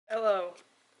Hello.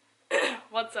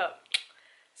 What's up?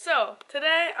 So,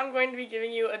 today I'm going to be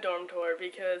giving you a dorm tour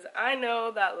because I know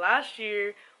that last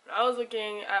year when I was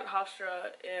looking at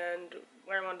Hofstra and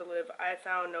where I wanted to live, I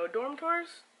found no dorm tours.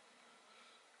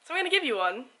 So I'm going to give you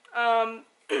one.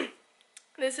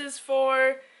 This is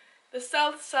for the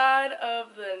south side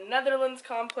of the Netherlands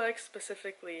complex,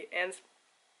 specifically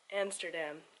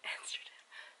Amsterdam.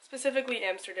 Specifically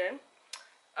Amsterdam.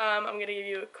 I'm going to give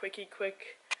you a quick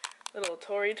little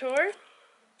toury tour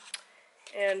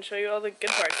and show you all the good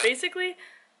parts. Basically,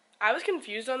 I was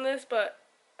confused on this, but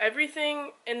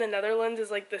everything in the Netherlands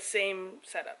is like the same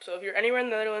setup. So if you're anywhere in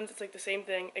the Netherlands, it's like the same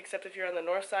thing, except if you're on the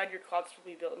north side, your closets will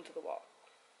be built into the wall.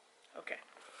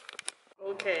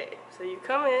 Okay, so you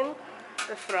come in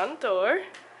the front door,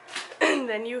 and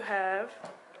then you have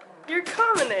your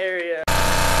common area.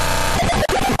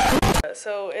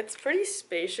 So it's pretty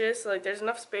spacious. Like there's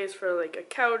enough space for like a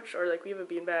couch, or like we have a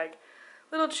beanbag,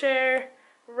 little chair,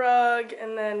 rug,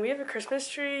 and then we have a Christmas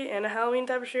tree and a Halloween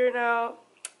type of tree right now.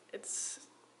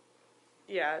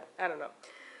 Yeah, I don't know.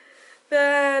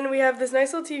 Then we have this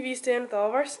nice little TV stand with all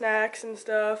of our snacks and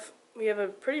stuff. We have a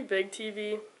pretty big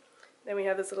TV. Then we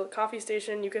have this little coffee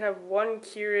station. You can have one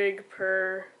Keurig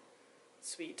per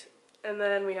suite. And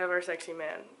then we have our sexy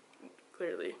man,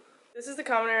 clearly. This is the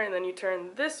common area, and then you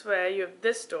turn this way, you have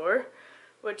this door,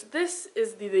 which this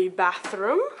is the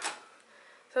bathroom.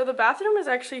 So the bathroom is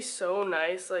actually so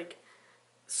nice, like,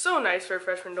 so nice for a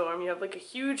freshman dorm. You have like a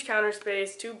huge counter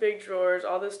space, two big drawers,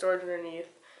 all this storage underneath.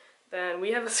 Then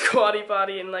we have a squatty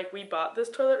potty, and like we bought this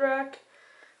toilet rack.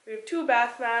 We have two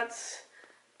bath mats,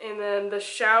 and then the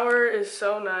shower is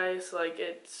so nice, like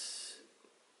it's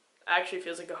actually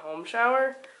feels like a home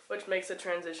shower, which makes the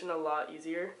transition a lot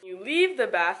easier. You leave the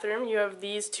bathroom, you have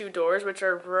these two doors, which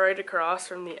are right across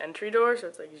from the entry door, so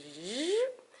it's like zzz.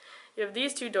 You have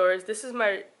these two doors. This is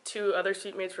my two other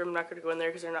suite mates' room. I'm not going to go in there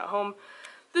because they're not home.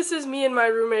 This is me and my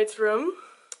roommate's room.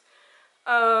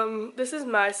 This is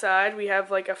my side. We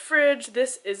have like a fridge.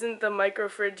 This isn't the micro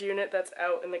fridge unit that's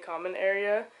out in the common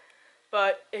area.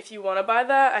 But if you want to buy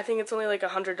that, I think it's only like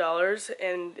 $100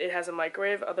 and it has a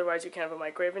microwave. Otherwise, you can't have a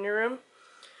microwave in your room.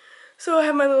 So I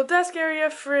have my little desk area,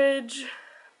 fridge,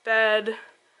 bed,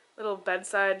 little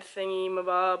bedside thingy,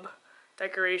 mabob,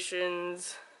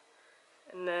 decorations.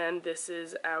 And then this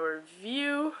is our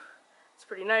view. It's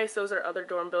pretty nice. Those are other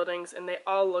dorm buildings, and they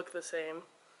all look the same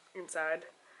inside.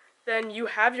 Then you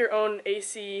have your own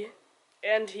AC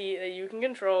and heat that you can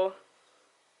control.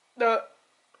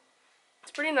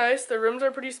 It's pretty nice. The rooms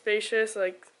are pretty spacious.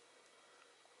 Like,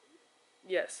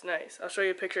 yes, nice. I'll show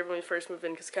you a picture of when we first moved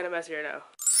in because it's kind of messy right now.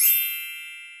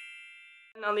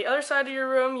 And on the other side of your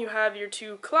room, you have your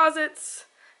two closets,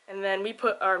 and then we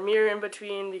put our mirror in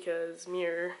between because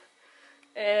mirror.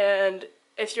 And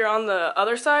if you're on the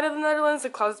other side of the Netherlands, the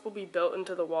closets will be built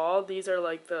into the wall. These are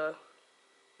like the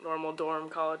normal dorm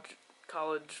college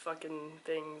fucking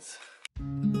things.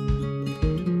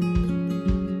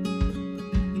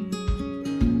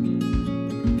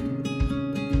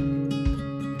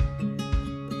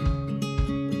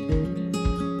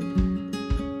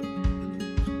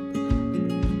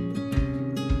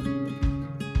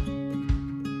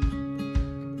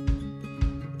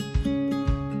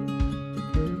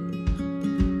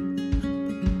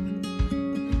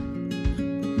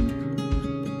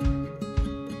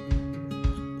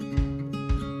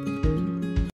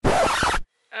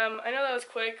 I know that was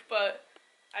quick, but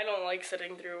I don't like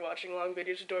sitting through watching long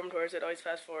videos of dorm tours. It always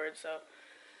fast forward, so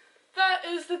that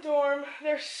is the dorm.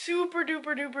 They're super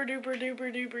duper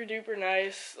duper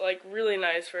nice, like really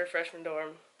nice for a freshman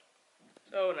dorm.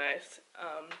 So nice.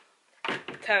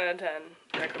 10 out of 10.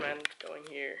 Recommend going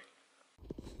here.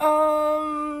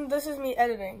 This is me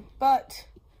editing, but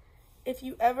if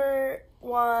you ever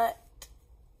want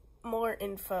more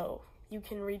info, you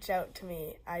can reach out to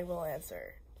me. I will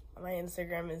answer. My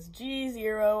Instagram is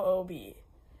G0OB.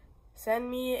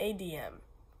 Send me a DM.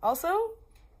 Also,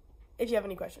 if you have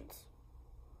any questions.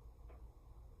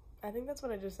 I think that's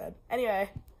what I just said. Anyway,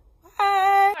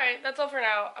 bye! Alright, that's all for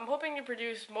now. I'm hoping to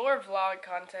produce more vlog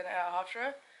content at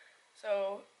Hofstra.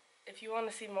 So, if you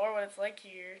want to see more what it's like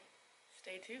here,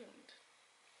 stay tuned.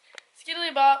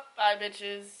 Skiddly bop. Bye,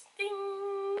 bitches. Ding!